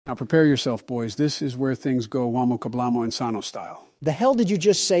Now prepare yourself, boys. This is where things go Wamo Kablamo Insano style. The hell did you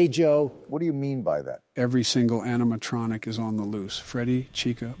just say, Joe? What do you mean by that? Every single animatronic is on the loose. Freddy,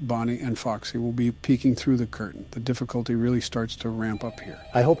 Chica, Bonnie, and Foxy will be peeking through the curtain. The difficulty really starts to ramp up here.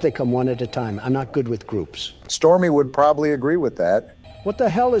 I hope they come one at a time. I'm not good with groups. Stormy would probably agree with that. What the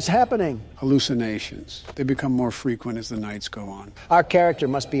hell is happening? Hallucinations. They become more frequent as the nights go on. Our character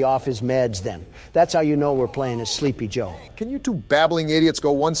must be off his meds then. That's how you know we're playing as Sleepy Joe. Can you two babbling idiots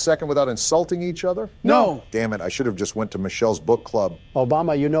go 1 second without insulting each other? No! Damn it, I should have just went to Michelle's book club.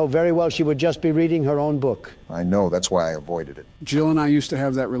 Obama, you know very well she would just be reading her own book. I know, that's why I avoided it. Jill and I used to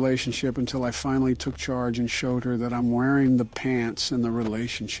have that relationship until I finally took charge and showed her that I'm wearing the pants in the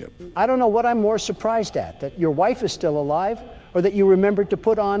relationship. I don't know what I'm more surprised at, that your wife is still alive or that you remembered to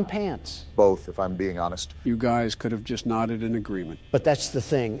put on pants. Both, if I'm being honest. You guys could have just nodded in agreement. But that's the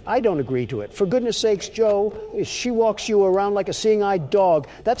thing. I don't agree to it. For goodness sakes, Joe, if she walks you around like a seeing-eyed dog,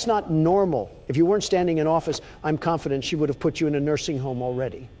 that's not normal. If you weren't standing in office, I'm confident she would have put you in a nursing home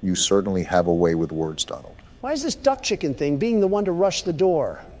already. You certainly have a way with words, Donald. Why is this duck chicken thing being the one to rush the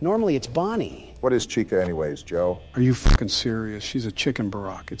door? Normally it's Bonnie. What is Chica anyways, Joe? Are you fucking serious? She's a chicken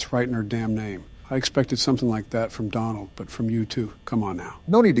barack. It's right in her damn name. I expected something like that from Donald, but from you too. Come on now.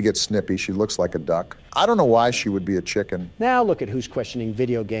 No need to get snippy. She looks like a duck. I don't know why she would be a chicken. Now look at who's questioning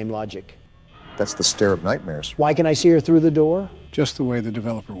video game logic. That's the stare of nightmares. Why can I see her through the door? Just the way the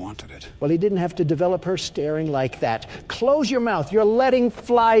developer wanted it. Well, he didn't have to develop her staring like that. Close your mouth. You're letting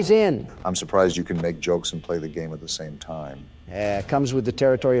flies in. I'm surprised you can make jokes and play the game at the same time. Yeah, it comes with the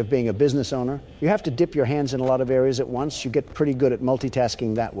territory of being a business owner. You have to dip your hands in a lot of areas at once. You get pretty good at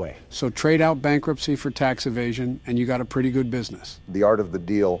multitasking that way. So trade out bankruptcy for tax evasion, and you got a pretty good business. The art of the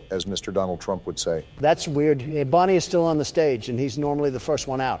deal, as Mr. Donald Trump would say. That's weird. Bonnie is still on the stage, and he's normally the first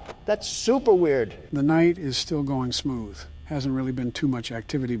one out. That's super weird. The night is still going smooth. Hasn't really been too much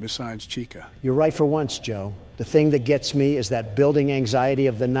activity besides Chica. You're right for once, Joe. The thing that gets me is that building anxiety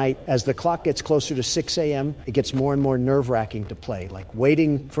of the night. As the clock gets closer to 6 a.m., it gets more and more nerve-wracking to play, like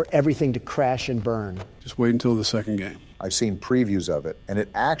waiting for everything to crash and burn. Just wait until the second game. I've seen previews of it, and it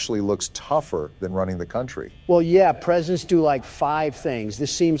actually looks tougher than running the country. Well, yeah, presidents do like 5 things.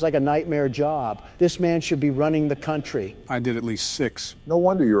 This seems like a nightmare job. This man should be running the country. I did at least 6. No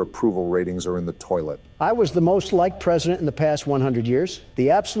wonder your approval ratings are in the toilet. I was the most liked president in the past 100 years. The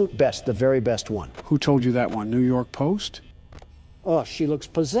absolute best, the very best one. Who told you that one? New York Post? Oh, she looks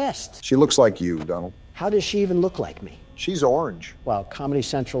possessed. She looks like you, Donald. How does she even look like me? She's orange. Wow, Comedy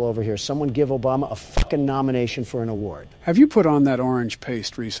Central over here. Someone give Obama a fucking nomination for an award. Have you put on that orange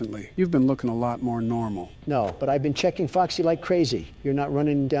paste recently? You've been looking a lot more normal. No, but I've been checking Foxy like crazy. You're not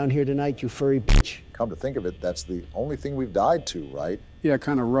running down here tonight, you furry bitch. Come to think of it, that's the only thing we've died to, right? Yeah,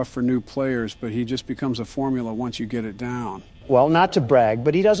 kind of rough for new players, but he just becomes a formula once you get it down. Well, not to brag,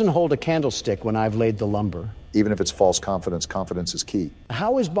 but he doesn't hold a candlestick when I've laid the lumber. Even if it's false confidence, confidence is key.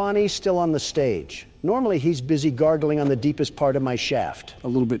 How is Bonnie still on the stage? Normally he's busy gargling on the deepest part of my shaft. A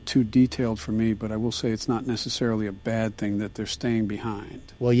little bit too detailed for me, but I will say it's not necessarily a bad thing that they're staying behind.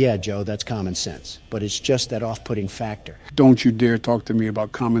 Well, yeah, Joe, that's common sense. But it's just that off-putting factor. Don't you dare talk to me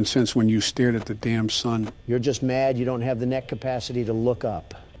about common sense when you stared at the damn sun. You're just mad you don't have the neck capacity to look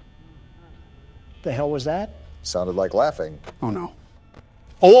up. The hell was that? Sounded like laughing. Oh, no.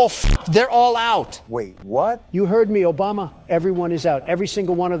 Oh, they're all out. Wait, what? You heard me, Obama. Everyone is out. Every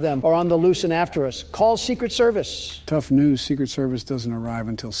single one of them are on the loose and after us. Call Secret Service. Tough news. Secret Service doesn't arrive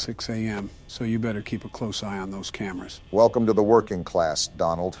until 6 a.m., so you better keep a close eye on those cameras. Welcome to the working class,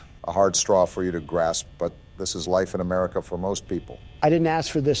 Donald. A hard straw for you to grasp, but this is life in America for most people. I didn't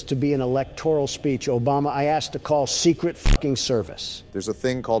ask for this to be an electoral speech, Obama. I asked to call Secret fucking Service. There's a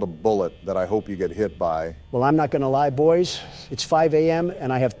thing called a bullet that I hope you get hit by. Well, I'm not going to lie, boys. It's 5 a.m.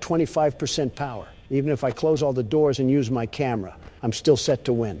 and I have 25% power. Even if I close all the doors and use my camera, I'm still set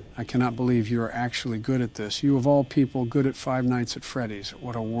to win. I cannot believe you are actually good at this. You, of all people, good at Five Nights at Freddy's.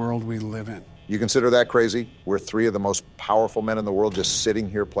 What a world we live in. You consider that crazy? We're 3 of the most powerful men in the world just sitting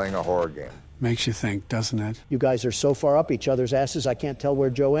here playing a horror game. Makes you think, doesn't it? You guys are so far up each other's asses, I can't tell where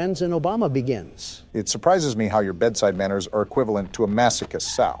Joe ends and Obama begins. It surprises me how your bedside manners are equivalent to a masochist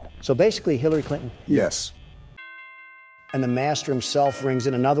sow. So basically, Hillary Clinton. Yes. And the master himself rings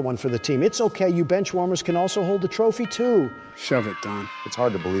in another one for the team. It's okay, you bench warmers can also hold the trophy too. Shove it, Don. It's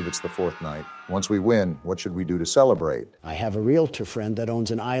hard to believe it's the 4th night. Once we win, what should we do to celebrate? I have a realtor friend that owns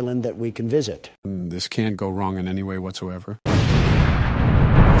an island that we can visit. This can't go wrong in any way whatsoever.